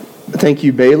Thank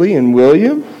you, Bailey and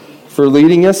William, for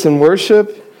leading us in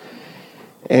worship.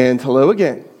 And hello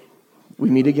again.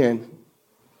 We meet again.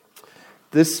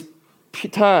 This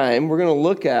time, we're going to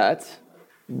look at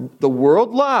the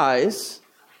world lies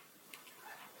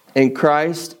and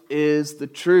Christ is the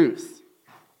truth.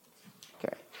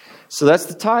 Okay, so that's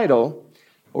the title,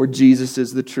 or Jesus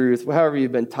is the truth. However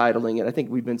you've been titling it. I think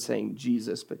we've been saying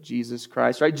Jesus, but Jesus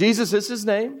Christ, right? Jesus is his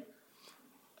name.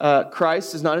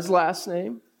 Christ is not his last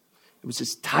name. It was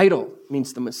his title. It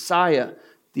means the Messiah,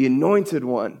 the anointed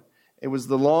one. It was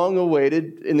the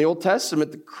long-awaited, in the Old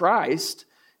Testament, the Christ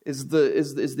is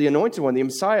the anointed one, the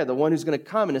Messiah, the one who's going to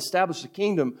come and establish the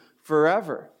kingdom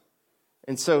forever.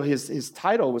 And so his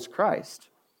title was Christ.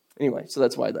 Anyway, so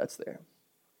that's why that's there.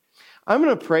 I'm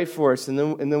going to pray for us, and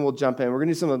then we'll jump in. We're going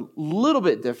to do something a little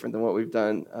bit different than what we've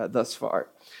done thus far.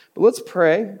 But let's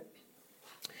pray.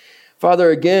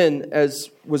 Father, again, as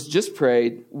was just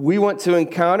prayed, we want to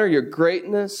encounter your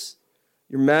greatness,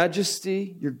 your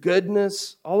majesty, your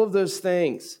goodness, all of those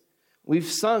things. We've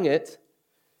sung it,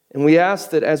 and we ask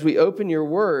that as we open your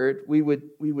word, we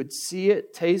would see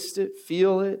it, taste it,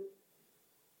 feel it,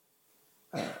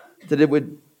 that it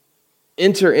would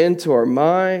enter into our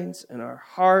minds and our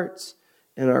hearts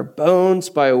and our bones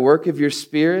by a work of your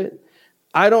Spirit.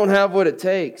 I don't have what it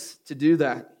takes to do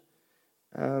that.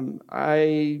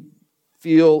 I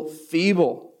feel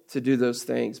feeble to do those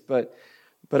things, but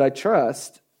I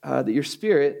trust that your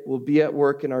Spirit will be at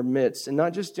work in our midst, and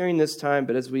not just during this time,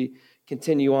 but as we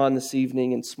continue on this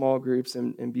evening in small groups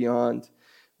and beyond.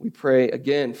 We pray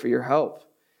again for your help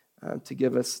to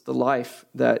give us the life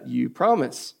that you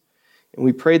promise. And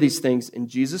we pray these things in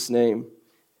Jesus' name.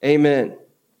 Amen.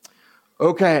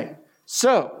 Okay,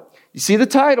 so you see the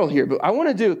title here, but I want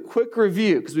to do a quick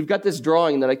review because we've got this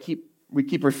drawing that we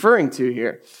keep referring to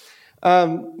here.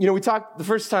 We talked the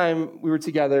first time we were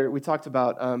together, we talked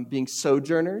about being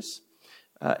sojourners,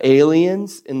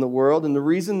 aliens in the world. And the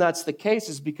reason that's the case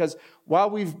is because while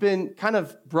we've been kind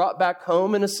of brought back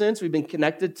home in a sense, we've been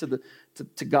connected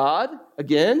to God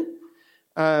again.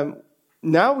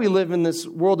 Now we live in this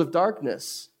world of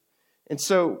darkness. And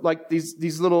so like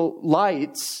these little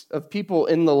lights of people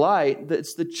in the light,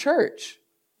 it's the church,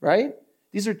 right?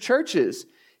 These are churches,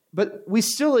 but we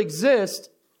still exist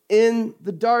in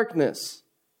the darkness.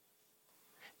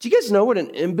 Do you guys know what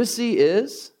an embassy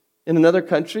is in another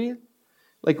country?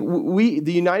 Like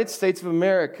the United States of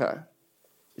America,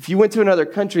 if you went to another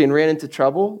country and ran into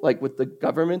trouble, like with the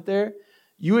government there,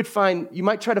 you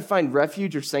might try to find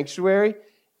refuge or sanctuary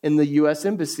in the U.S.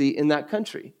 embassy in that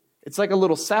country. It's like a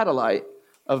little satellite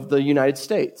of the United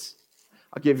States.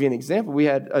 I'll give you an example. We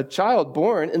had a child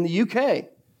born in the U.K.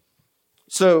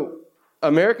 So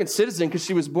American citizen, because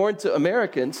she was born to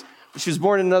Americans, but she was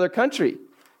born in another country.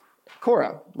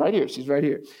 Cora, right here. She's right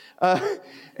here.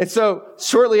 And so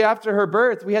shortly after her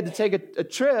birth, we had to take a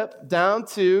trip down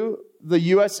to the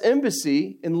U.S.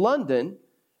 Embassy in London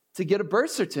to get a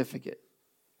birth certificate.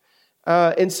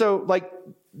 And so,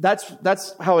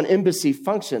 that's how an embassy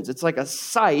functions. It's like a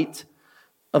site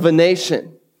of a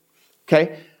nation.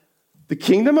 Okay? The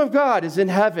kingdom of God is in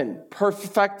heaven,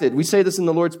 perfected. We say this in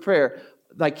the Lord's Prayer.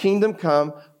 Thy kingdom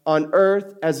come on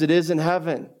earth as it is in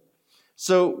heaven.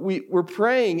 So we're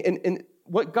praying, and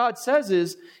what God says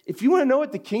is, if you want to know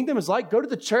what the kingdom is like, go to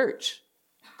the church,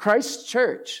 Christ's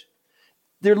church.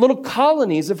 They're little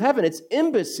colonies of heaven. It's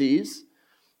embassies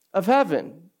of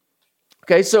heaven.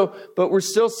 Okay, but we're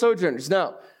still sojourners.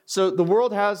 Now, so the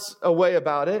world has a way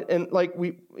about it, and like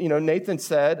Nathan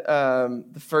said,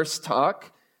 the first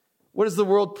talk, what does the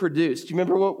world produce? Do you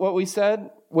remember what we said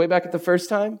way back at the first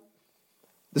time?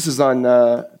 This is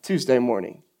on Tuesday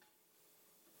morning.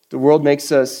 The world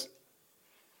makes us,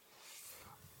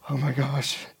 oh my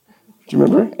gosh, do you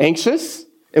remember? Anxious.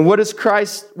 And what does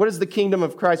the kingdom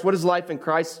of Christ, what does life in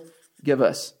Christ give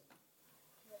us?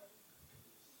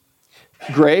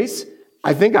 Grace.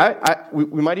 I think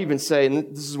we might even say,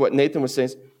 and this is what Nathan was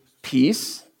saying,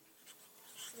 peace,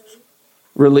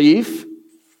 relief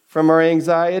from our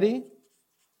anxiety.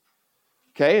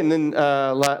 Okay, and then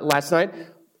last night,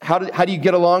 how do you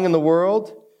get along in the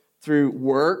world? Through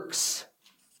works.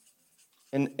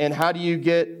 And how do you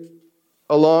get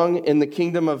along in the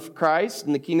kingdom of Christ,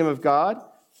 in the kingdom of God?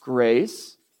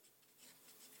 Grace.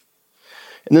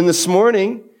 And then this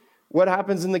morning, what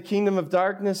happens in the kingdom of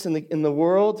darkness in the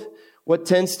world? What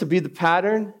tends to be the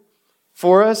pattern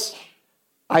for us?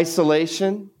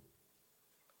 Isolation,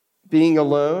 being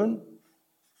alone.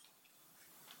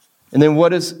 And then what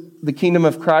does the kingdom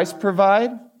of Christ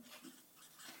provide?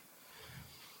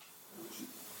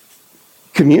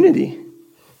 Community.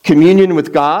 Communion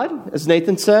with God, as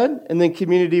Nathan said, and then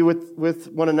community with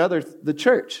one another, the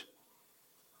church.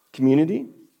 Community.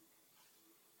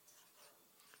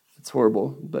 It's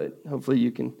horrible, but hopefully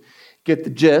you can get the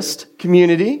gist.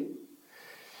 Community.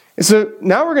 And so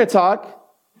now we're going to talk.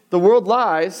 The world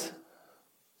lies,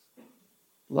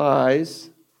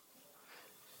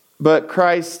 but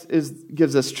Christ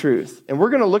gives us truth. And we're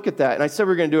going to look at that. And I said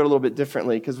we're going to do it a little bit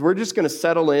differently because we're just going to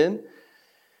settle in.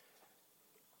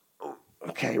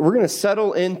 Okay, we're going to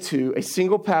settle into a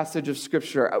single passage of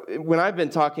Scripture. When I've been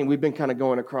talking, we've been kind of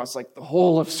going across like the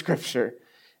whole of Scripture.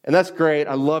 And that's great.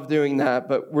 I love doing that,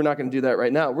 but we're not going to do that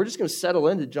right now. We're just going to settle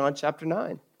into John chapter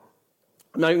 9.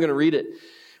 I'm not even going to read it.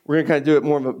 We're going to kind of do it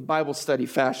more of a Bible study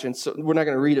fashion, so we're not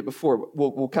going to read it before.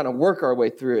 We'll kind of work our way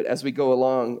through it as we go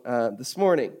along this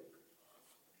morning.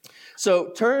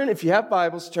 So if you have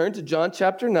Bibles, turn to John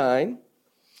chapter 9.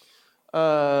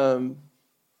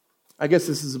 I guess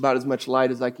this is about as much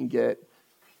light as I can get.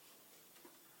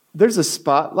 There's a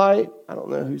spotlight. I don't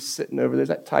know who's sitting over there. Is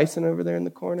that Tyson over there in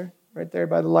the corner? Right there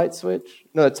by the light switch?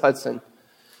 No, it's Hudson.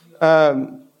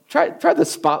 Try the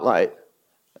spotlight.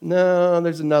 No,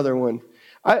 there's another one.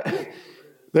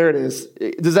 There it is.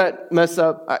 Does that mess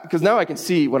up? Because now I can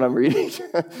see what I'm reading.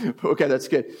 Okay, that's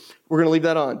good. We're going to leave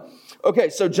that on. Okay,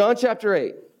 so John chapter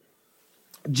 8.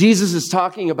 Jesus is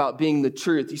talking about being the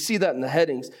truth. You see that in the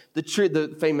headings. The truth,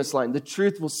 the famous line, the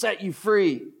truth will set you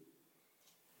free.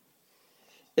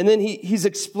 And then he's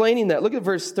explaining that. Look at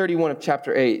verse 31 of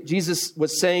chapter 8. Jesus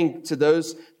was saying to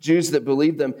those Jews that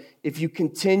believed them, if you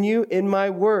continue in my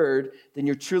word, then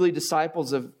you're truly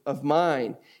disciples of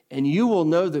mine, and you will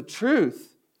know the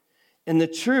truth, and the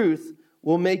truth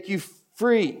will make you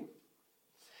free.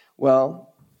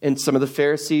 Well, and some of the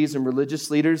Pharisees and religious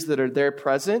leaders that are there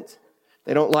present,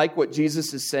 they don't like what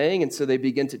Jesus is saying, and so they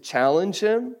begin to challenge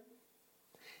him.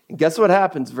 And guess what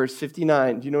happens? Verse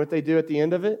 59. Do you know what they do at the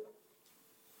end of it?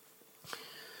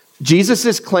 Jesus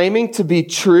is claiming to be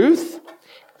truth,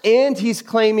 and he's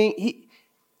claiming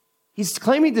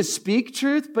to speak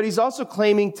truth, but he's also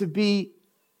claiming to be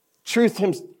truth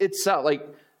itself. Like,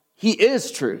 he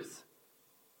is truth.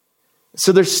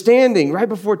 So they're standing right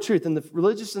before truth, and the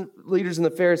religious leaders and the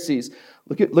Pharisees,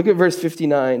 look at verse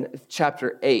 59 of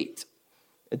chapter 8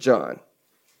 of John.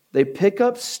 They pick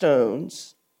up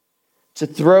stones to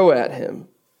throw at him,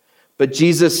 but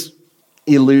Jesus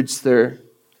eludes their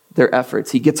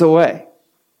efforts. He gets away.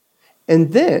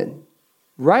 And then,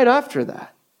 right after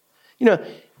that,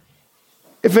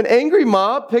 if an angry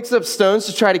mob picks up stones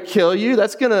to try to kill you,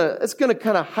 that's gonna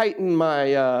kind of heighten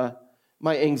my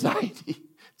anxiety.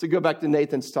 To go back to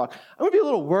Nathan's talk, I'm gonna be a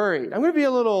little worried. I'm gonna be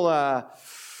a little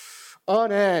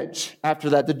on edge after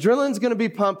that. The adrenaline's gonna be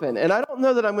pumping, and I don't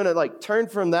know that I'm gonna turn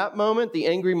from that moment, the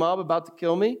angry mob about to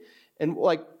kill me, and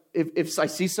if I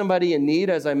see somebody in need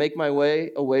as I make my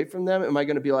way away from them, am I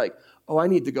going to be like, oh, I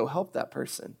need to go help that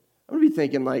person? I'm going to be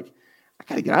thinking I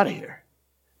got to get out of here.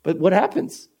 But what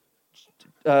happens?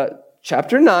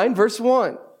 Chapter 9, verse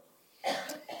 1.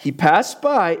 He passed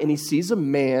by and he sees a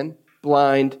man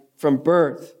blind from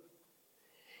birth.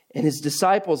 And his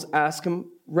disciples ask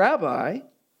him, Rabbi,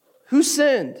 who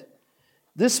sinned,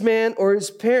 this man or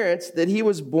his parents, that he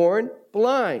was born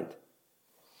blind?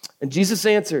 And Jesus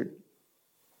answered,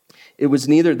 It was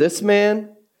neither that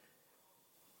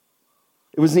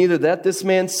this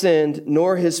man sinned,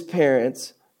 nor his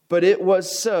parents, but it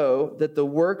was so that the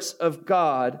works of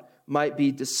God might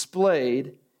be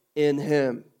displayed in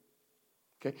him.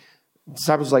 Okay. The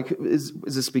disciples were like, is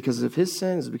this because of his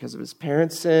sin? Is it because of his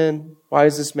parents' sin? Why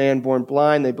is this man born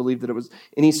blind? They believed that it was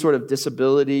any sort of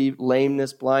disability,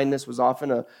 lameness, blindness was often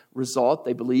a result,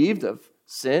 they believed, of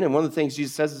sin. And one of the things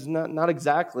Jesus says is not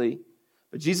exactly.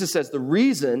 But Jesus says the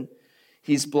reason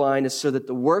he's blind is so that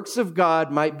the works of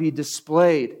God might be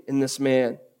displayed in this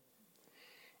man.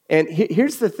 And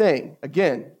here's the thing.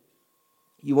 Again,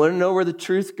 you want to know where the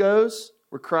truth goes?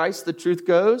 Where Christ, the truth,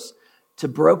 goes? To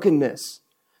brokenness.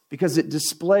 Because it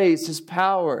displays his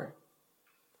power.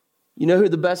 You know who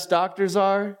the best doctors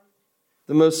are?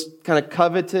 The most kind of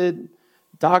coveted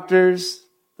doctors,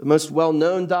 the most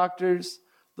well-known doctors,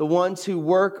 the ones who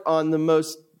work on the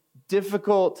most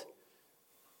difficult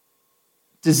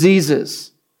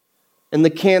diseases, and the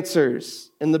cancers,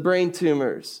 and the brain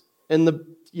tumors, and the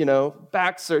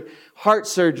heart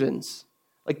surgeons.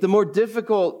 The more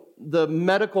difficult the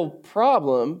medical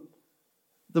problem,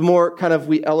 the more kind of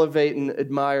we elevate and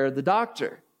admire the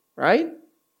doctor, right?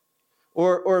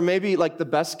 Or maybe the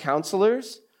best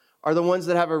counselors are the ones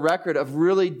that have a record of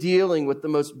really dealing with the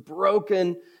most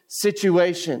broken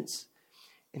situations.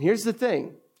 And here's the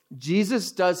thing.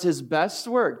 Jesus does his best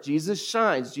work. Jesus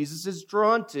shines. Jesus is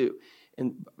drawn to.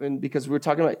 And because we're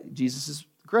talking about Jesus'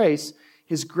 grace,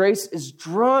 his grace is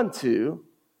drawn to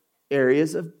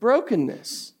areas of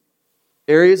brokenness.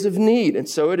 areas of need. And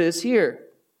so it is here.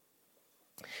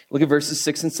 Look at verses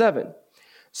 6 and 7.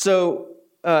 So,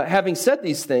 having said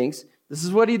these things, this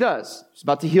is what he does. He's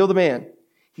about to heal the man.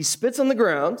 He spits on the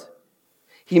ground.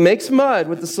 He makes mud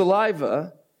with the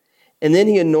saliva, and then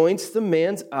he anoints the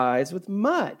man's eyes with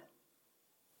mud.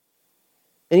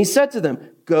 And he said to them,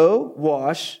 "Go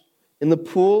wash in the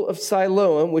pool of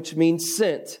Siloam," which means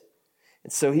sent.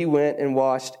 And so he went and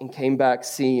washed and came back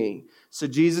seeing. So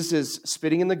Jesus is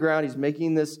spitting in the ground. He's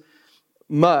making this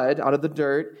mud out of the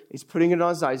dirt. He's putting it on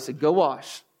his eyes. He said, "Go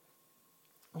wash."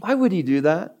 Why would he do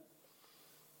that?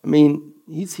 I mean,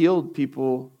 he's healed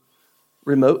people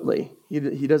remotely. He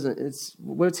doesn't,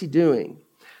 what's he doing?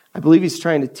 I believe he's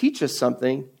trying to teach us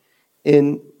something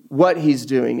in what he's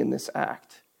doing in this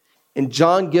act. And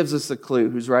John gives us a clue,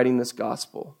 who's writing this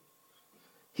gospel.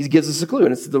 He gives us a clue,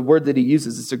 and it's the word that he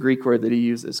uses. It's a Greek word that he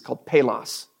uses called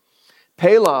pelos.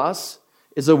 Pelos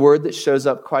is a word that shows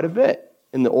up quite a bit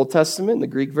in the Old Testament. The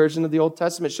Greek version of the Old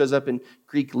Testament shows up in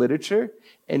Greek literature,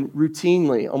 and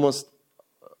routinely, almost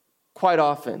quite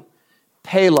often,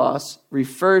 pelos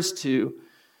refers to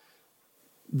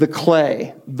the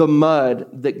clay, the mud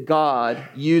that God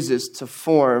uses to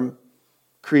form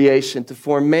creation, to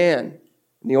form man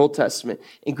in the Old Testament.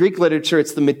 In Greek literature,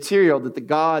 it's the material that the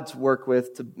gods work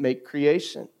with to make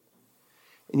creation.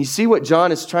 And you see what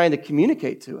John is trying to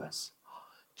communicate to us.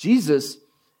 Jesus,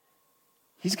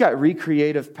 he's got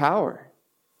recreative power.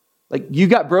 Like, you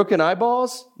got broken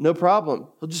eyeballs? No problem.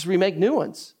 He'll just remake new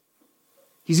ones.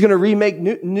 He's going to remake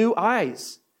new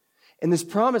eyes. And this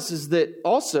promise is that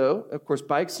also, of course,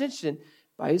 by extension,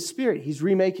 by his Spirit, he's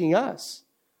remaking us.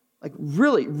 Like,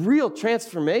 really, real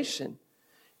transformation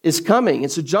is coming.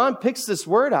 And so John picks this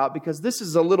word out because this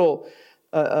is a little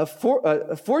a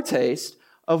foretaste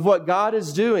of what God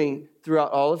is doing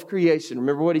throughout all of creation.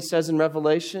 Remember what he says in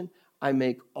Revelation? "I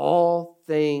make all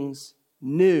things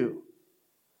new."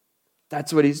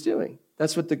 That's what he's doing.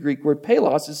 That's what the Greek word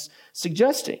pelos is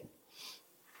suggesting.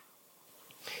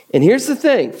 And here's the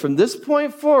thing. From this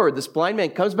point forward, this blind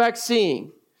man comes back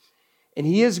seeing, and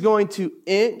he is going to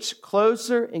inch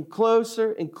closer and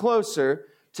closer and closer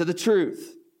to the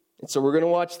truth. And so we're going to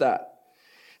watch that.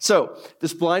 So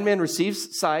this blind man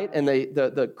receives sight, and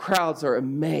the crowds are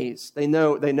amazed. They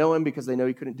know him because they know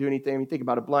he couldn't do anything. I mean, think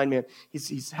about a blind man.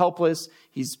 He's helpless.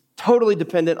 He's totally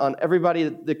dependent on everybody,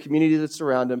 the community that's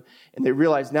around him. And they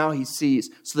realize now he sees.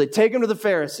 So they take him to the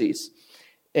Pharisees.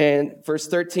 And verse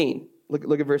 13,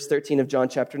 look at verse 13 of John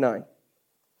chapter 9.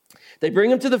 They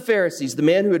bring him to the Pharisees, the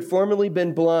man who had formerly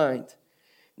been blind.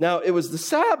 Now, it was the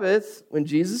Sabbath when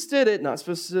Jesus did it, not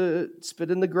supposed to spit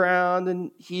in the ground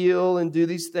and heal and do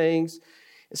these things.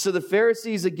 And so the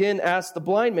Pharisees again asked the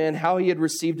blind man how he had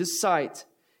received his sight.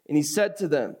 And he said to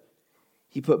them,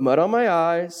 "He put mud on my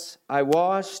eyes, I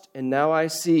washed, and now I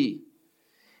see."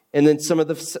 And then some of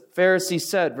the Pharisees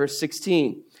said, verse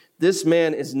 16, "This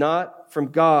man is not from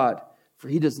God, for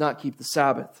he does not keep the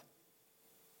Sabbath."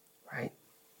 Right?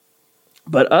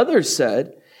 But others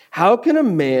said, "How can a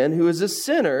man who is a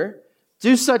sinner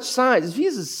do such signs?" If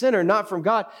he's a sinner, not from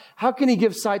God, how can he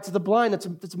give sight to the blind?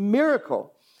 That's a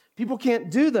miracle. People can't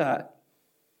do that.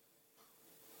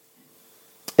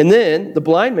 And then the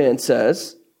blind man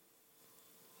says,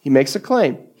 he makes a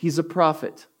claim. He's a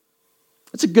prophet.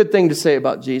 That's a good thing to say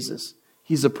about Jesus.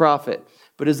 He's a prophet.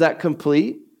 But is that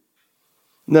complete?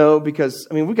 No, because,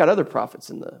 we got other prophets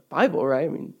in the Bible,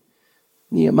 right?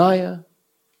 Nehemiah,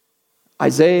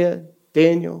 Isaiah,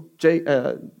 Daniel,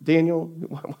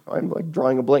 I'm like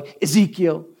drawing a blank,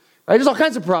 Ezekiel, right? There's all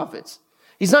kinds of prophets.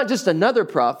 He's not just another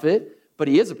prophet, but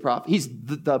he is a prophet. He's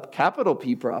the capital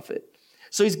P prophet.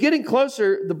 So he's getting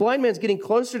closer, the blind man's getting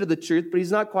closer to the truth, but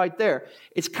he's not quite there.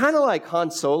 It's kind of like Han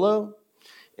Solo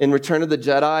in Return of the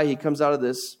Jedi. He comes out of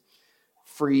this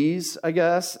freeze, I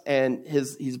guess, and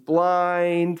he's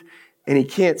blind, and he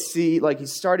can't see, like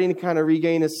he's starting to kind of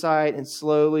regain his sight, and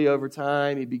slowly over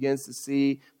time he begins to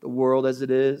see the world as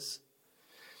it is.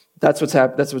 That's what's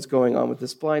happening. That's what's going on with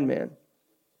this blind man.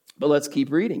 But let's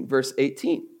keep reading. Verse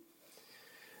 18.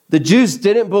 The Jews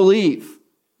didn't believe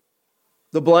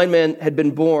the blind man had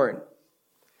been born.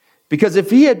 Because if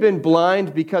he had been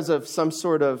blind because of some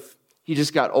sort of, he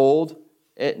just got old,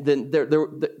 then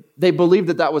they believed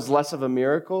that was less of a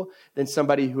miracle than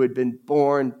somebody who had been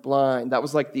born blind. That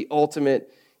was like the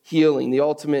ultimate healing, the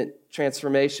ultimate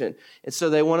transformation. And so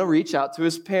they want to reach out to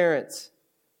his parents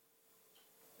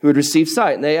who had received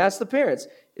sight. And they asked the parents,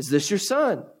 "Is this your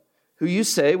son, who you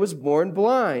say was born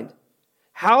blind?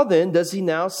 How then does he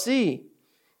now see?"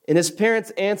 And his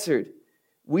parents answered,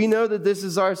 "We know that this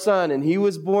is our son, and he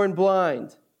was born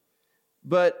blind.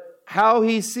 But how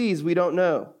he sees, we don't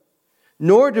know.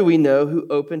 nor do we know who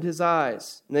opened his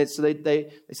eyes. And so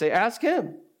they say, ask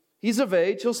him. He's of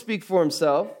age. He'll speak for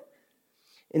himself.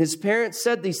 And his parents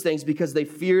said these things because they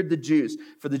feared the Jews.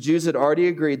 For the Jews had already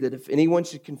agreed that if anyone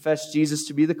should confess Jesus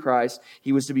to be the Christ,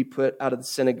 he was to be put out of the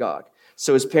synagogue.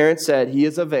 So his parents said, he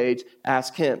is of age,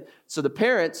 ask him. So the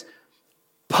parents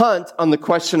punt on the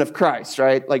question of Christ,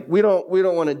 right? Like, we don't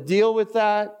want to deal with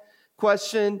that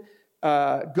question.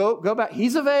 Go back.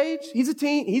 He's of age. He's a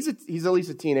teen. He's at least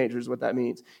a teenager is what that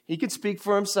means. He could speak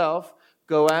for himself.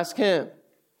 Go ask him,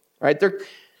 right?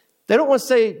 They don't want to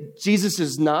say Jesus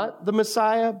is not the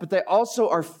Messiah, but they also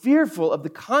are fearful of the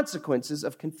consequences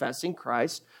of confessing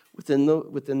Christ within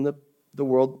the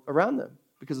world around them,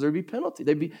 because there would be penalty.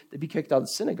 They'd be kicked out of the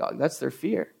synagogue. That's their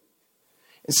fear.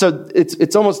 And so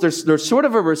it's almost there's sort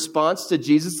of a response to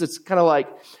Jesus that's kind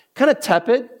of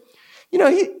tepid.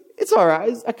 It's all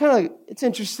right. It's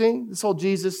interesting, this whole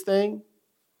Jesus thing,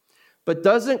 but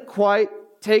doesn't quite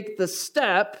take the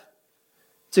step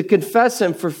to confess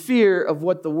him for fear of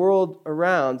what the world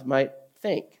around might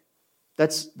think.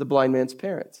 That's the blind man's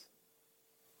parents.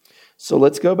 So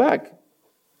let's go back.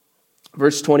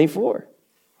 Verse 24.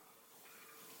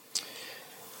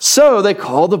 So they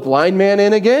called the blind man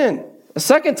in again, a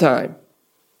second time.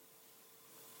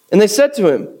 And they said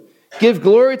to him, give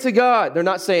glory to God. They're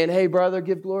not saying, hey, brother,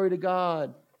 give glory to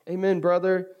God. Amen,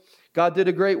 brother. God did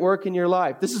a great work in your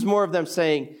life. This is more of them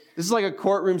saying, this is like a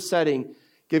courtroom setting.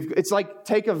 It's like,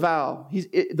 take a vow.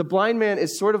 The blind man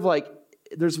is sort of like,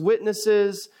 there's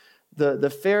witnesses. The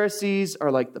Pharisees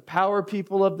are like the power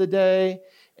people of the day,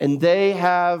 and they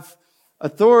have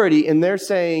authority, and they're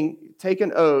saying, take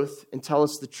an oath and tell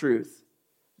us the truth,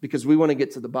 because we want to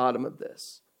get to the bottom of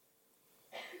this.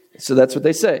 So that's what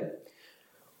they say.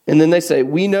 And then they say,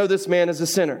 we know this man is a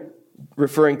sinner,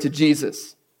 referring to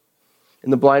Jesus.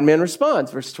 And the blind man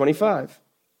responds, verse 25.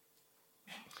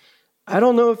 I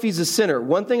don't know if he's a sinner.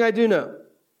 One thing I do know,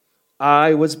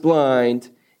 I was blind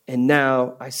and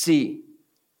now I see.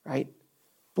 Right?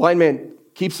 Blind man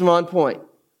keeps him on point.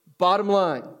 Bottom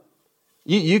line,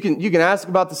 you can ask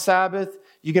about the Sabbath.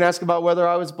 You can ask about whether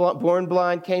I was born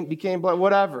blind, became blind,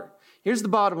 whatever. Here's the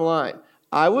bottom line.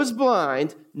 I was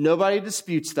blind. Nobody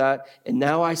disputes that. And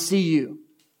now I see you.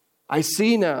 I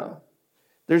see now.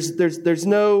 There's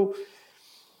no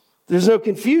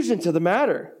confusion to the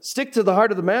matter. Stick to the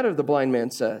heart of the matter, the blind man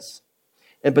says.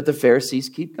 But the Pharisees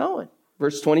keep going.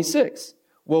 Verse 26.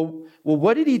 Well,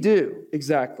 what did he do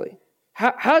exactly?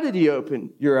 How did he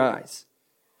open your eyes?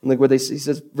 And look what he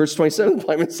says, verse 27, the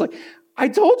blind man's like, I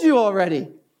told you already.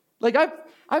 Like,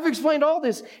 I've explained all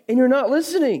this, and you're not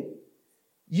listening.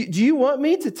 Do you want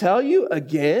me to tell you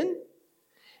again?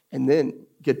 And then,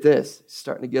 get this, he's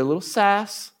starting to get a little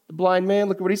sass, the blind man.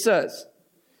 Look at what he says.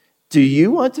 Do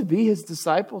you want to be his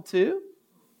disciple too?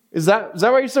 Is that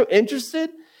why you're so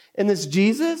interested in this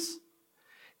Jesus?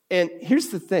 And here's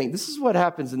the thing. This is what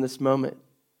happens in this moment.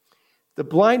 The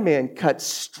blind man cuts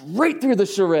straight through the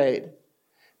charade.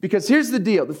 Because here's the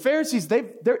deal. The Pharisees,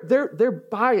 they're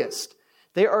biased.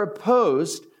 They are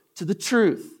opposed to the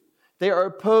truth. They are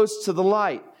opposed to the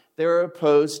light. They are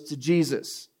opposed to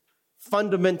Jesus,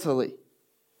 fundamentally.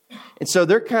 And so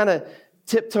they're kind of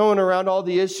tiptoeing around all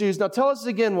the issues. Now tell us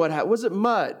again what happened. Was it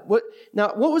mud? What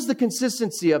was the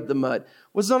consistency of the mud?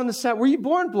 Was it on the Sabbath? Were you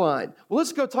born blind? Well,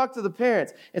 let's go talk to the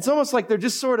parents. It's almost like they're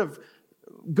just sort of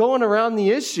going around the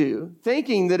issue,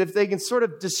 thinking that if they can sort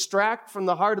of distract from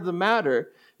the heart of the matter,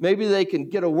 maybe they can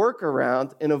get a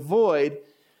workaround and avoid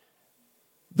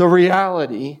the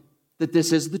reality that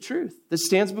this is the truth that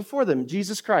stands before them.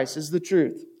 Jesus Christ is the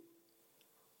truth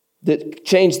that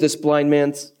changed this blind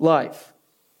man's life.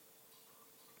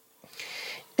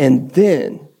 And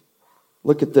then,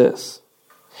 look at this.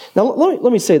 Now,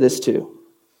 let me say this too.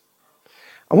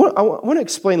 I want to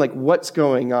explain like what's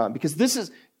going on, because this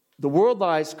is, the world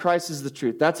lies, Christ is the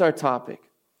truth. That's our topic.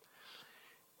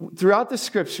 Throughout the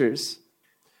scriptures,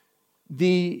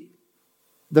 the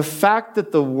fact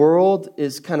that the world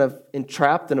is kind of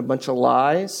entrapped in a bunch of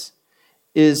lies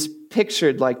is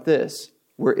pictured like this.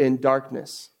 We're in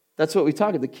darkness. That's what we talk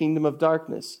about, the kingdom of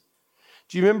darkness.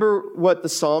 Do you remember what the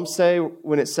Psalms say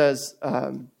when it says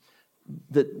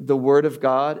that the word of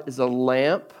God is a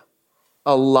lamp,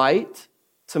 a light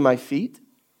to my feet?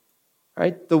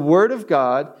 Right? The word of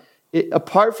God,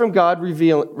 apart from God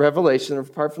revelation,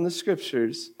 apart from the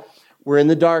scriptures, we're in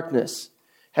the darkness.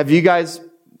 Have you guys,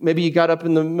 maybe you got up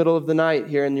in the middle of the night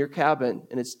here in your cabin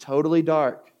and it's totally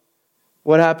dark.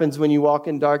 What happens when you walk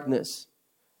in darkness?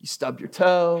 You stub your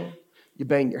toe, you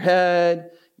bang your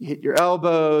head, you hit your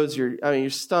elbows, you're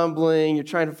stumbling, you're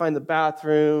trying to find the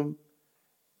bathroom.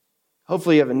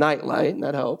 Hopefully you have a night light, and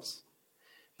that helps.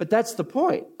 But that's the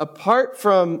point. Apart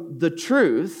from the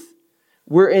truth,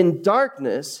 we're in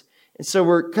darkness, and so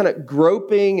we're kind of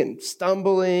groping and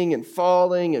stumbling and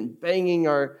falling and banging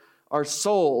our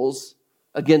souls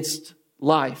against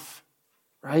life,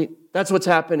 right? That's what's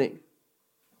happening.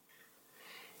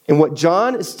 And what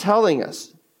John is telling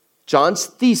us, John's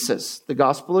thesis, the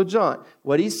Gospel of John,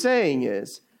 what he's saying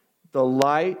is the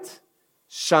light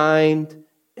shined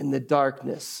in the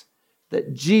darkness,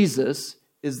 that Jesus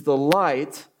is the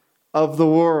light of the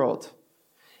world.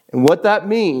 And what that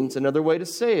means, another way to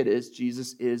say it is,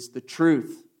 Jesus is the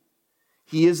truth.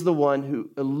 He is the one who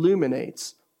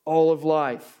illuminates all of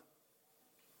life.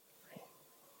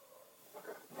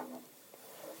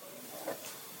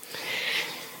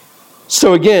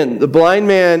 So again, the blind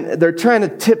man, they're trying to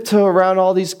tiptoe around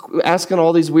asking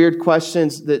all these weird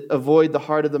questions that avoid the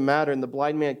heart of the matter. And the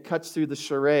blind man cuts through the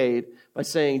charade by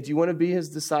saying, do you want to be his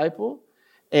disciple?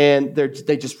 And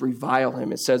they just revile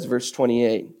him. It says, verse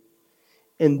 28.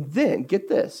 And then, get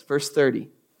this, verse 30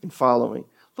 and following.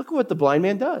 Look at what the blind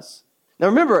man does. Now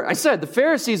remember, I said the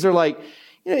Pharisees are like,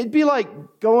 it'd be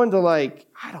like going to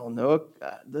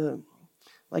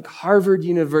Harvard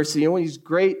University, one of these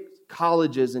great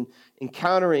colleges, and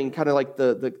encountering kind of like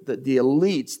the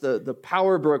elites, the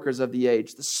power brokers of the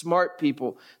age, the smart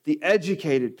people, the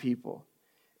educated people.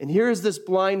 And here is this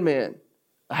blind man,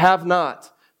 a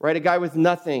have-not, right? A guy with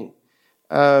nothing,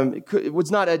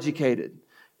 was not educated.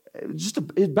 Just a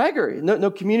beggar, no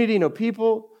community, no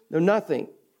people, no nothing.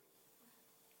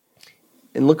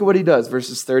 And look at what he does,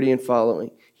 verses 30 and following.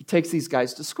 He takes these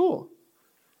guys to school.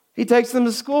 He takes them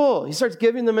to school. He starts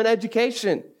giving them an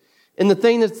education in the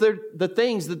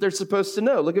things that they're supposed to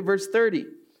know. Look at verse 30.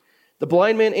 The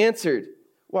blind man answered,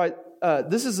 "Why,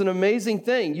 this is an amazing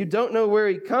thing. You don't know where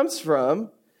he comes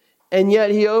from, and yet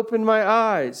he opened my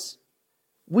eyes.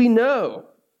 We know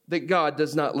that God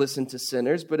does not listen to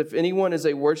sinners, but if anyone is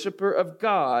a worshiper of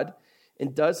God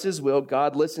and does his will,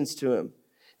 God listens to him.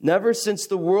 Never since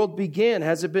the world began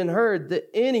has it been heard that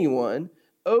anyone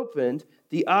opened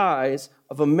the eyes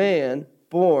of a man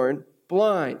born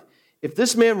blind." If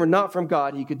this man were not from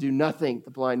God, he could do nothing,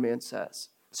 the blind man says.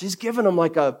 So he's giving him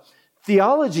like a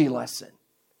theology lesson.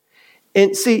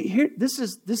 And see, here, this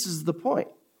is the point.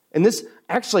 And this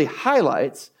actually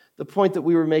highlights the point that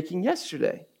we were making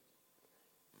yesterday.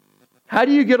 How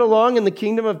do you get along in the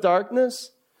kingdom of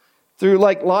darkness? Through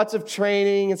like lots of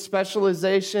training and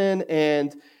specialization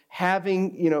and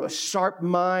having, a sharp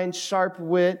mind, sharp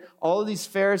wit. All of these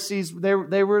Pharisees, they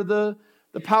were the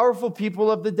powerful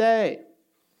people of the day.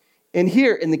 And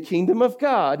here in the kingdom of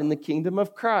God, in the kingdom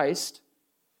of Christ,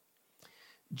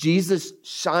 Jesus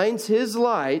shines his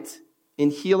light in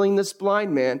healing this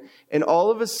blind man. And all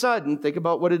of a sudden, think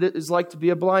about what it is like to be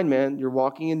a blind man. You're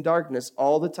walking in darkness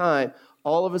all the time.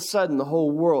 All of a sudden, the whole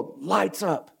world lights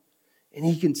up and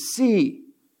he can see.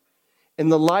 And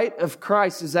the light of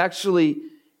Christ is actually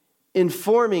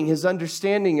informing his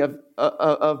understanding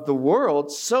of the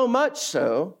world, so much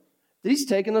so that he's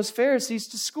taken those Pharisees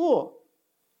to school.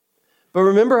 But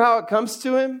remember how it comes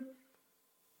to him?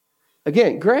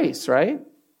 Again, grace, right?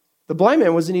 The blind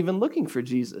man wasn't even looking for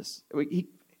Jesus.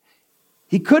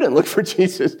 He couldn't look for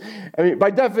Jesus. I mean,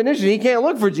 by definition, he can't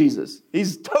look for Jesus.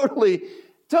 He's totally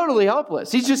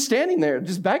helpless. He's just standing there,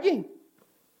 just begging.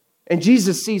 And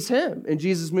Jesus sees him, and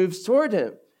Jesus moves toward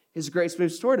him. His grace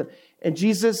moves toward him. And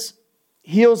Jesus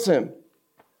heals him.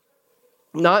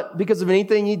 Not because of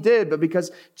anything he did, but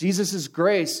because Jesus'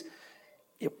 grace,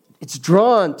 it's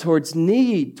drawn towards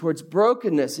need, towards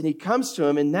brokenness. And he comes to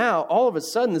him, and now, all of a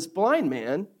sudden, this blind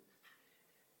man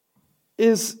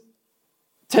is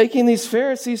taking these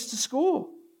Pharisees to school.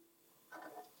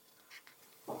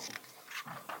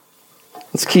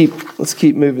 Let's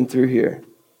keep moving through here.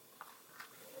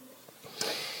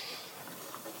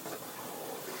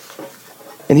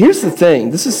 And here's the thing.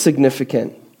 This is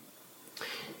significant.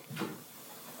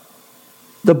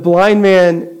 The blind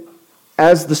man,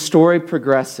 as the story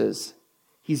progresses,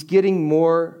 he's getting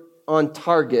more on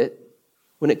target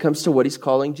when it comes to what he's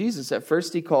calling Jesus. At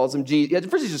first he calls him Jesus.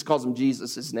 At first he just calls him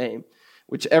Jesus, his name,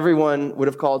 which everyone would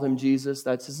have called him Jesus.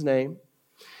 That's his name.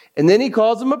 And then he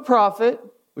calls him a prophet,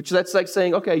 which that's like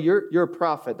saying, okay, you're a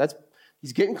prophet.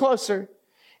 He's getting closer.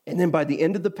 And then by the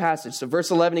end of the passage, so verse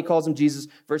 11, he calls him Jesus.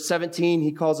 Verse 17,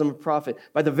 he calls him a prophet.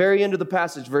 By the very end of the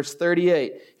passage, verse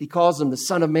 38, he calls him the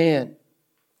Son of Man.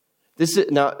 This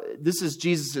is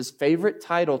Jesus' favorite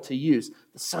title to use,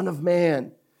 the Son of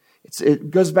Man.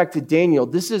 It goes back to Daniel.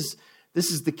 This is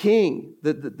the King,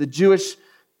 the Jewish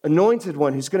anointed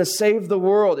one who's going to save the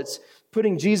world. It's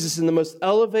putting Jesus in the most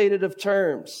elevated of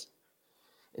terms.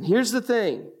 And here's the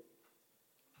thing.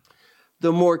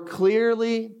 the more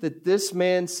clearly that this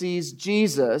man sees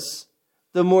Jesus,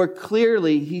 the more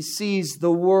clearly he sees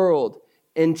the world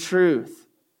in truth.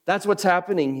 That's what's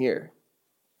happening here.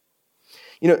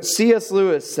 C.S.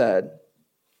 Lewis said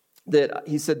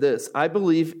this, I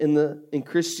believe in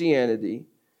Christianity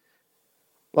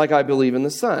like I believe in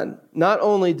the sun. Not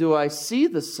only do I see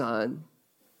the sun,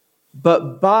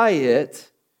 but by it,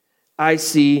 I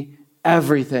see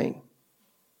everything.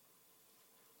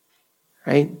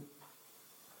 Right?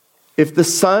 If the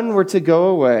sun were to go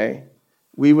away,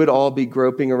 we would all be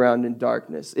groping around in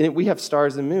darkness. And we have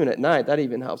stars and moon at night. That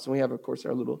even helps. And we have, of course,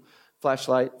 our little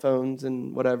flashlight phones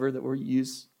and whatever that were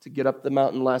used to get up the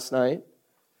mountain last night.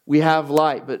 We have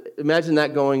light, but imagine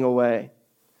that going away.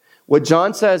 What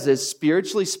John says is,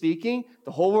 spiritually speaking,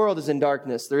 the whole world is in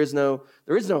darkness. There is no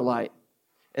light.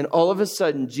 And all of a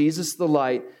sudden, Jesus the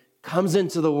light comes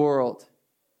into the world.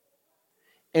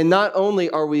 And not only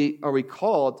are we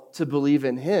called to believe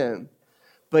in him,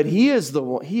 but he is the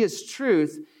one, he is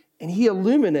truth, and he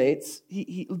illuminates,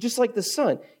 he just like the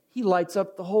sun, he lights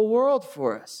up the whole world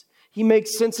for us. He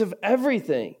makes sense of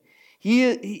everything.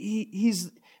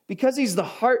 He's because he's the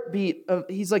heartbeat of,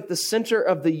 he's like the center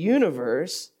of the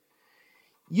universe.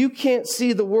 You can't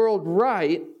see the world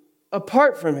right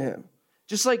apart from him.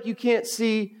 Just like you can't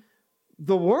see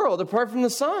the world apart from the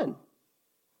sun.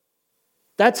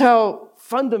 That's how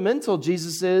fundamental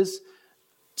Jesus is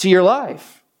to your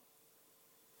life.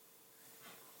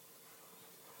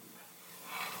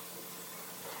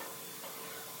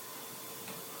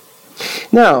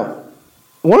 Now,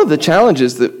 one of the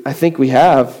challenges that I think we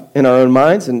have in our own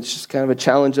minds, and it's just kind of a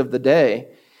challenge of the day,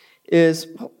 is,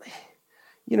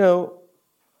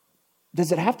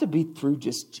 does it have to be through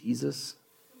just Jesus?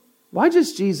 Why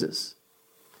just Jesus?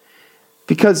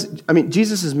 Because,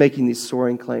 Jesus is making these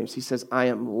soaring claims. He says, I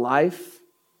am life,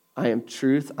 I am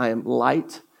truth, I am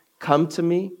light. Come to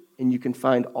me, and you can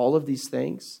find all of these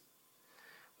things.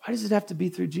 Why does it have to be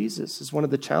through Jesus? Is one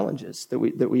of the challenges that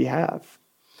we have.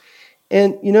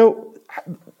 And,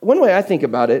 one way I think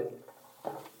about it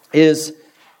is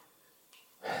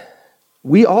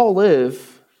we all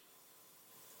live,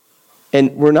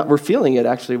 and we're feeling it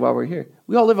actually while we're here.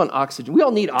 We all live on oxygen. We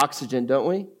all need oxygen, don't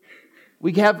we?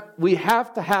 We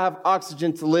have to have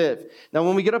oxygen to live. Now,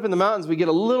 when we get up in the mountains, we get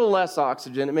a little less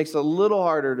oxygen. It makes it a little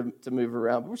harder to move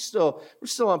around. But we're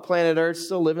still on planet Earth,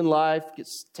 still living life,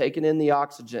 gets taking in the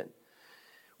oxygen.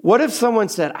 What if someone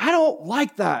said, I don't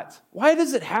like that. Why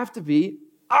does it have to be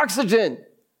oxygen?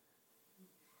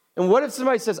 And what if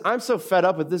somebody says, I'm so fed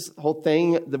up with this whole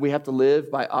thing that we have to live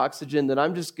by oxygen that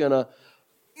I'm just going to,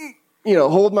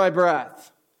 hold my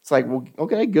breath. It's like, well,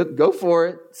 okay, go for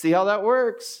it. See how that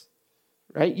works,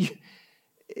 right?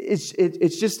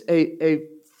 It's just a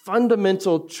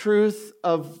fundamental truth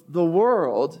of the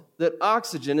world that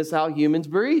oxygen is how humans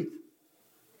breathe.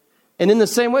 And in the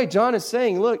same way, John is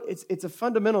saying, look, it's a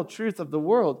fundamental truth of the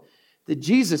world that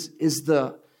Jesus is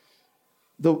the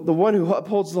one who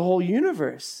upholds the whole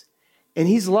universe. And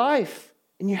he's life.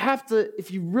 And you have to, if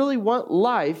you really want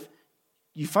life,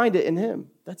 you find it in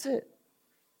him. That's it.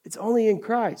 It's only in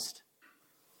Christ.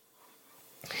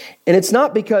 And it's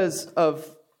not because of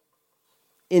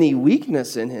any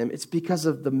weakness in him. It's because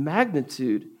of the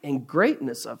magnitude and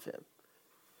greatness of him.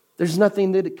 There's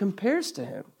nothing that it compares to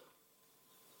him.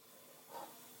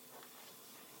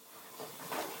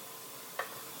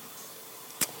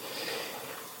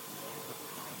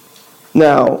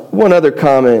 Now, one other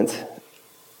comment.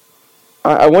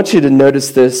 I want you to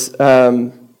notice this.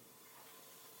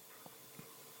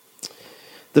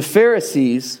 The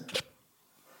Pharisees,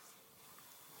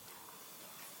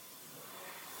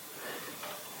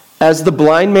 as the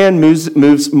blind man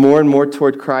moves more and more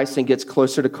toward Christ and gets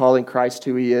closer to calling Christ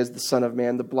who he is, the Son of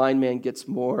Man, the blind man gets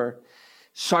more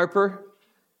sharper.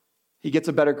 He gets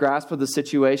a better grasp of the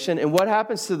situation. And what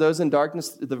happens to those in darkness,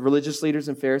 the religious leaders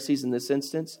and Pharisees in this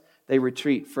instance? They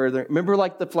retreat further. Remember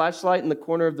like the flashlight in the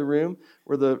corner of the room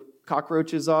where the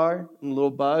cockroaches are and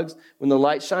little bugs? When the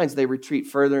light shines, they retreat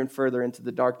further and further into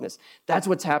the darkness. That's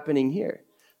what's happening here.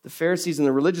 The Pharisees and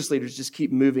the religious leaders just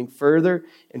keep moving further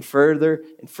and further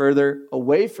and further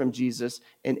away from Jesus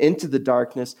and into the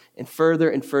darkness and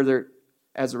further,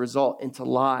 as a result, into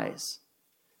lies.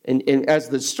 And as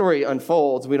the story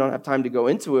unfolds, we don't have time to go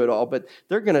into it all, but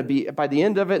they're going to be, by the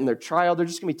end of it in their trial, they're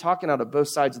just going to be talking out of both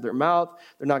sides of their mouth.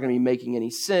 They're not going to be making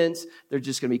any sense. They're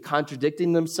just going to be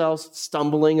contradicting themselves,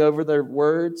 stumbling over their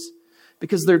words,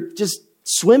 because they're just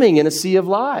swimming in a sea of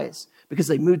lies, because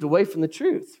they moved away from the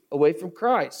truth, away from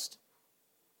Christ.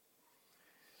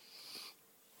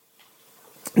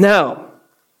 Now,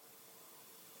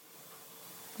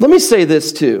 let me say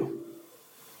this too.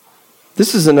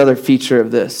 This is another feature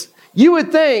of this. You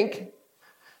would think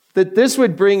that this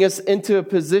would bring us into a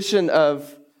position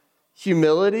of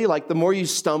humility. Like the more you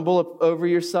stumble over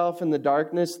yourself in the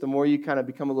darkness, the more you kind of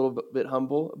become a little bit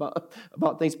humble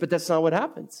about things. But that's not what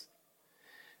happens.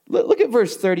 Look at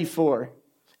verse 34.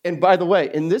 And by the way,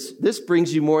 and this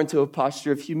brings you more into a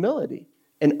posture of humility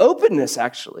and openness,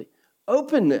 actually.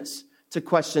 Openness to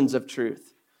questions of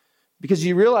truth. Because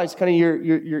you realize kind of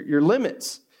your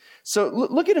limits. So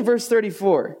look at verse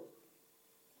 34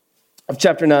 of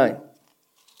chapter 9.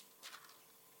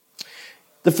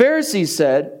 The Pharisees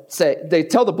they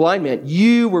tell the blind man,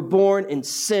 you were born in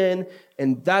sin,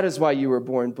 and that is why you were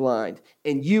born blind.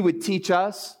 And you would teach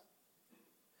us?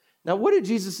 Now, what did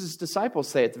Jesus' disciples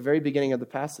say at the very beginning of the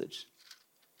passage?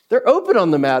 They're open on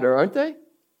the matter, aren't they?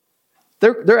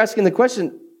 They're asking the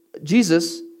question,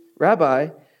 Jesus, Rabbi,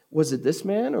 was it this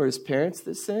man or his parents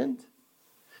that sinned?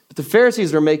 But the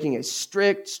Pharisees are making a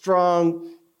strict, strong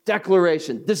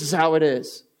declaration. This is how it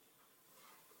is.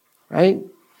 Right?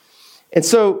 And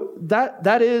so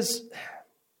that's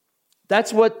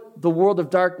what the world of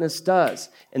darkness does.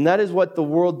 And that is what the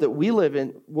world that we live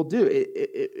in will do.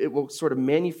 It will sort of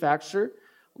manufacture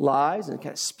lies and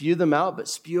kind of spew them out, but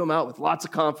spew them out with lots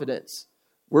of confidence.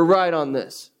 We're right on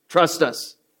this. Trust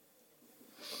us.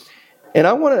 And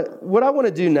what I want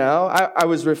to do now, I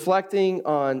was reflecting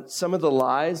on some of the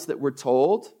lies that we're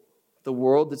told. The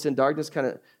world that's in darkness kind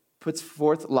of puts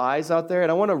forth lies out there.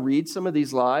 And I want to read some of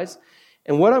these lies.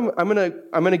 And what I'm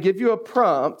going to give you a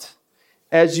prompt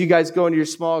as you guys go into your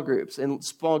small groups. And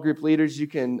small group leaders, you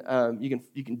can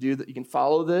do that. You can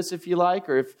follow this if you like,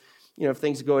 or if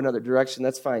things go another direction,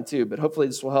 that's fine too. But hopefully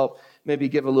this will help maybe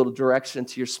give a little direction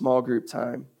to your small group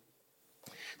time.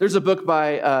 There's a book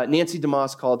by Nancy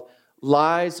DeMoss called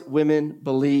Lies Women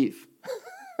Believe.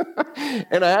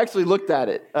 And I actually looked at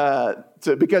it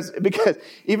because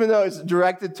even though it's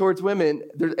directed towards women,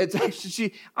 it's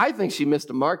actually I think she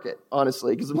missed a market,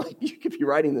 honestly, because I'm like, you could be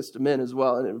writing this to men as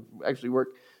well, and it actually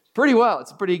worked pretty well.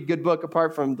 It's a pretty good book,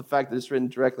 apart from the fact that it's written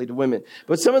directly to women.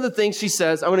 But some of the things she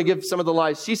says, I'm going to give some of the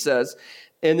lies she says,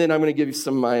 and then I'm going to give you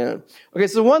some of my own. Okay,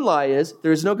 so one lie is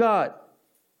there is no God,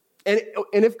 and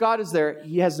if God is there,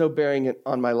 He has no bearing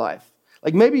on my life.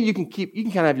 Like maybe you can kind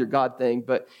of have your God thing,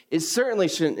 but it certainly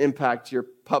shouldn't impact your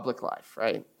public life,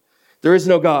 right? There is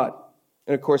no God.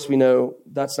 And of course we know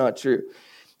that's not true.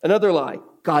 Another lie,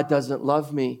 God doesn't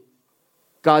love me.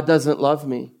 God doesn't love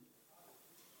me.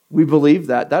 We believe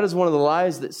that. That is one of the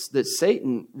lies that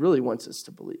Satan really wants us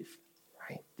to believe,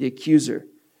 right? The accuser.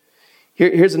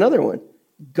 Here's another one.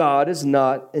 God is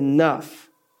not enough.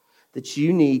 That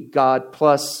you need God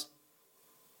plus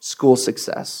school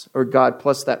success, or God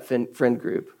plus that friend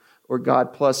group, or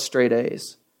God plus straight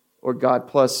A's, or God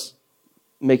plus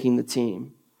making the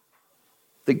team.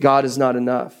 That God is not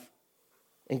enough,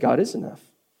 and God is enough.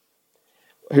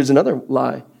 Here's another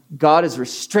lie. God is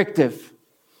restrictive.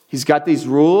 He's got these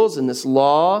rules and this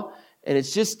law, and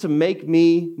it's just to make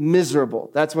me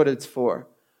miserable. That's what it's for,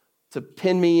 to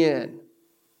pin me in.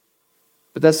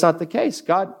 But that's not the case.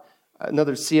 God,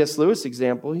 another C.S. Lewis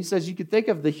example, he says you could think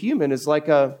of the human as like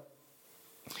God's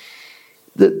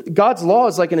law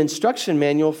is like an instruction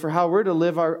manual for how we're to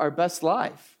live our best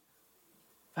life.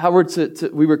 How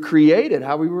we were created,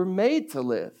 how we were made to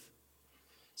live.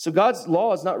 So God's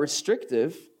law is not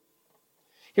restrictive.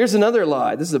 Here's another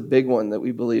lie. This is a big one that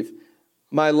we believe.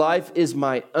 My life is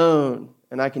my own,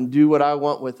 and I can do what I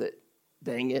want with it.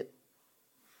 Dang it.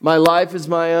 My life is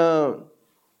my own.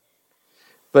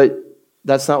 But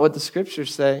that's not what the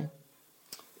scriptures say.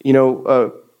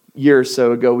 A year or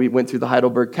so ago, we went through the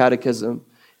Heidelberg Catechism,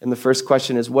 and the first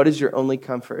question is, what is your only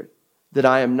comfort? That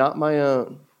I am not my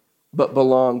own, but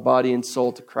belong body and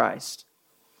soul to Christ.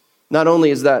 Not only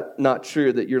is that not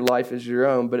true, that your life is your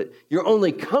own, but your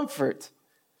only comfort,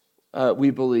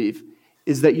 we believe,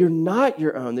 is that you're not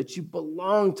your own, that you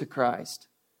belong to Christ.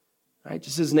 Right?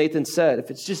 Just as Nathan said,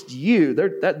 if it's just you,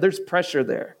 there's pressure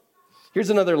there. Here's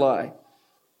another lie.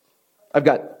 I've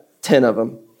got 10 of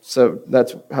them, so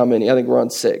that's how many. I think we're on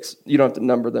 6. You don't have to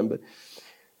number them, but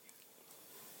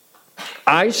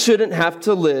I shouldn't have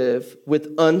to live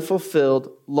with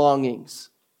unfulfilled longings.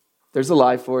 There's a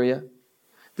lie for you.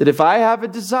 That if I have a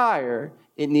desire,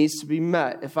 it needs to be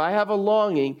met. If I have a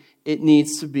longing, it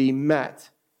needs to be met.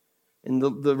 And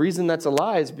the reason that's a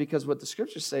lie is because what the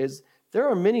scriptures say is there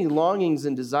are many longings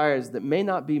and desires that may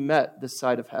not be met this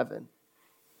side of heaven.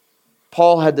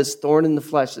 Paul had this thorn in the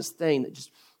flesh, this thing that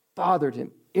just bothered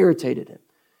him, irritated him.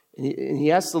 And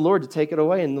he asked the Lord to take it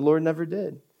away, and the Lord never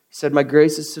did. He said, my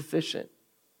grace is sufficient.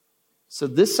 So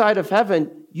this side of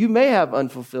heaven, you may have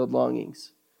unfulfilled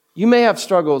longings. You may have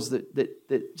struggles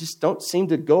that just don't seem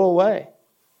to go away.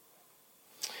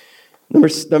 Number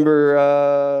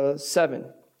 7.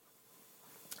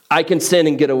 I can sin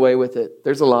and get away with it.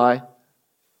 There's a lie,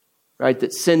 right?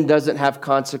 That sin doesn't have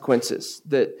consequences.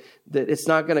 That it's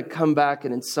not going to come back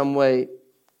and in some way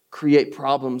create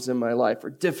problems in my life or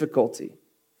difficulty.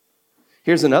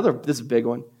 Here's another, this is a big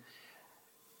one.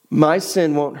 My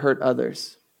sin won't hurt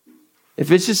others.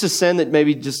 If it's just a sin that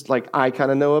maybe just like I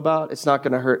kind of know about, it's not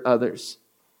going to hurt others.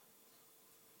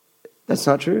 That's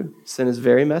not true. Sin is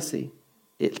very messy.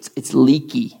 It's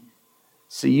leaky.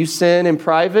 So you sin in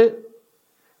private,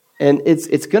 and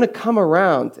it's going to come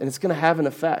around, and it's going to have an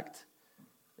effect.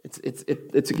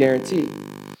 It's a guarantee.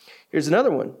 Here's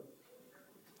another one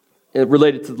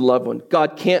related to the loved one.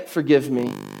 God can't forgive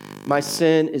me. My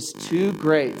sin is too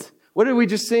great. What did we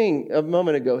just sing a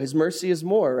moment ago? His mercy is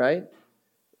more, right?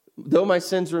 Though my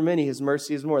sins were many, his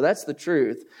mercy is more. That's the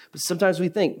truth. But sometimes we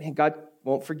think, man, God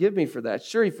won't forgive me for that.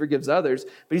 Sure, he forgives others,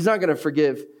 but he's not going to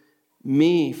forgive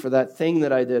me for that thing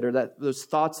that I did or those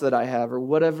thoughts that I have or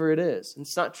whatever it is. And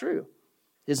it's not true.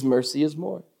 His mercy is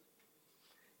more.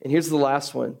 And here's the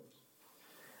last one.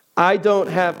 I don't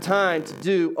have time to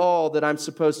do all that I'm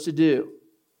supposed to do.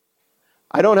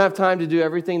 I don't have time to do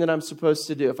everything that I'm supposed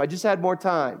to do. If I just had more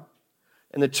time.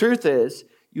 And the truth is,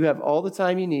 you have all the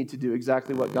time you need to do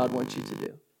exactly what God wants you to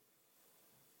do.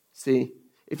 See,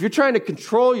 if you're trying to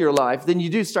control your life, then you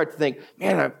do start to think,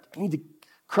 man, I need to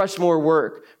crush more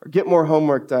work or get more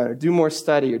homework done or do more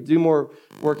study or do more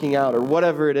working out or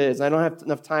whatever it is. I don't have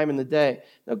enough time in the day.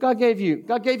 No, God gave you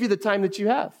the time that you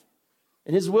have.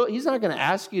 And His will, He's not going to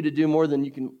ask you to do more than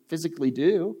you can physically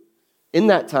do in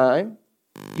that time.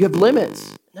 You have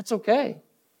limits. That's okay.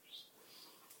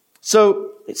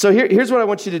 So here's what I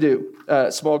want you to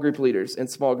do, small group leaders and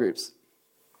small groups.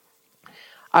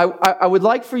 I would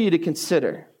like for you to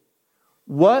consider,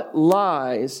 what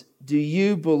lies do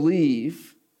you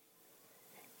believe?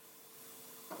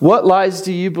 What lies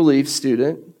do you believe,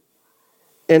 student?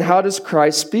 And how does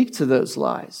Christ speak to those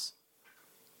lies?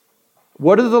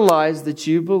 What are the lies that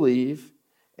you believe?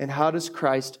 And how does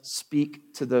Christ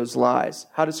speak to those lies?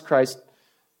 How does Christ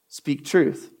speak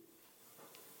truth?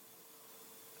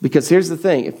 Because here's the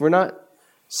thing. If we're not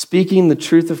speaking the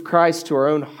truth of Christ to our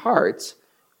own hearts,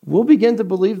 we'll begin to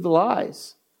believe the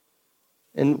lies.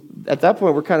 And at that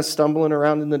point, we're kind of stumbling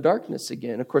around in the darkness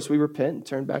again. Of course, we repent and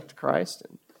turn back to Christ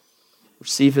and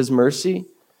receive His mercy.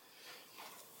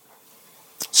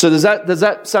 So does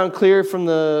that sound clear from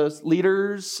the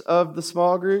leaders of the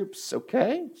small groups?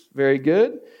 Okay, very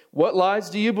good. What lies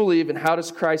do you believe, and how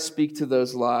does Christ speak to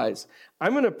those lies?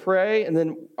 I'm going to pray, and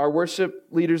then our worship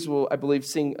leaders will, I believe,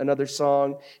 sing another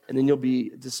song, and then you'll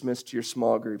be dismissed to your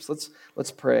small groups.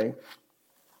 Let's pray.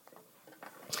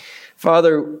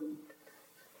 Father,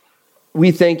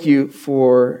 we thank you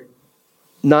for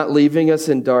not leaving us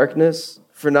in darkness,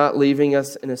 for not leaving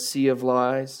us in a sea of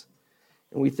lies.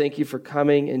 And we thank you for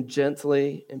coming and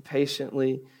gently and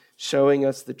patiently showing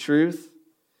us the truth.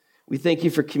 We thank you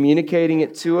for communicating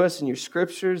it to us in your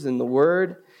scriptures and the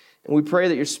word. And we pray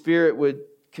that your Spirit would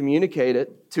communicate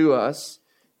it to us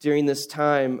during this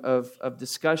time of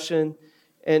discussion.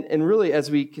 And really, as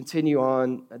we continue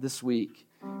on this week,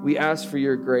 we ask for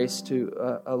your grace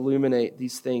to illuminate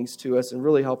these things to us and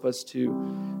really help us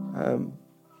to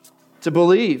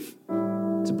believe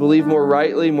more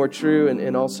rightly, more true,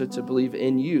 and also to believe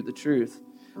in you, the truth.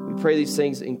 We pray these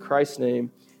things in Christ's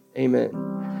name. Amen.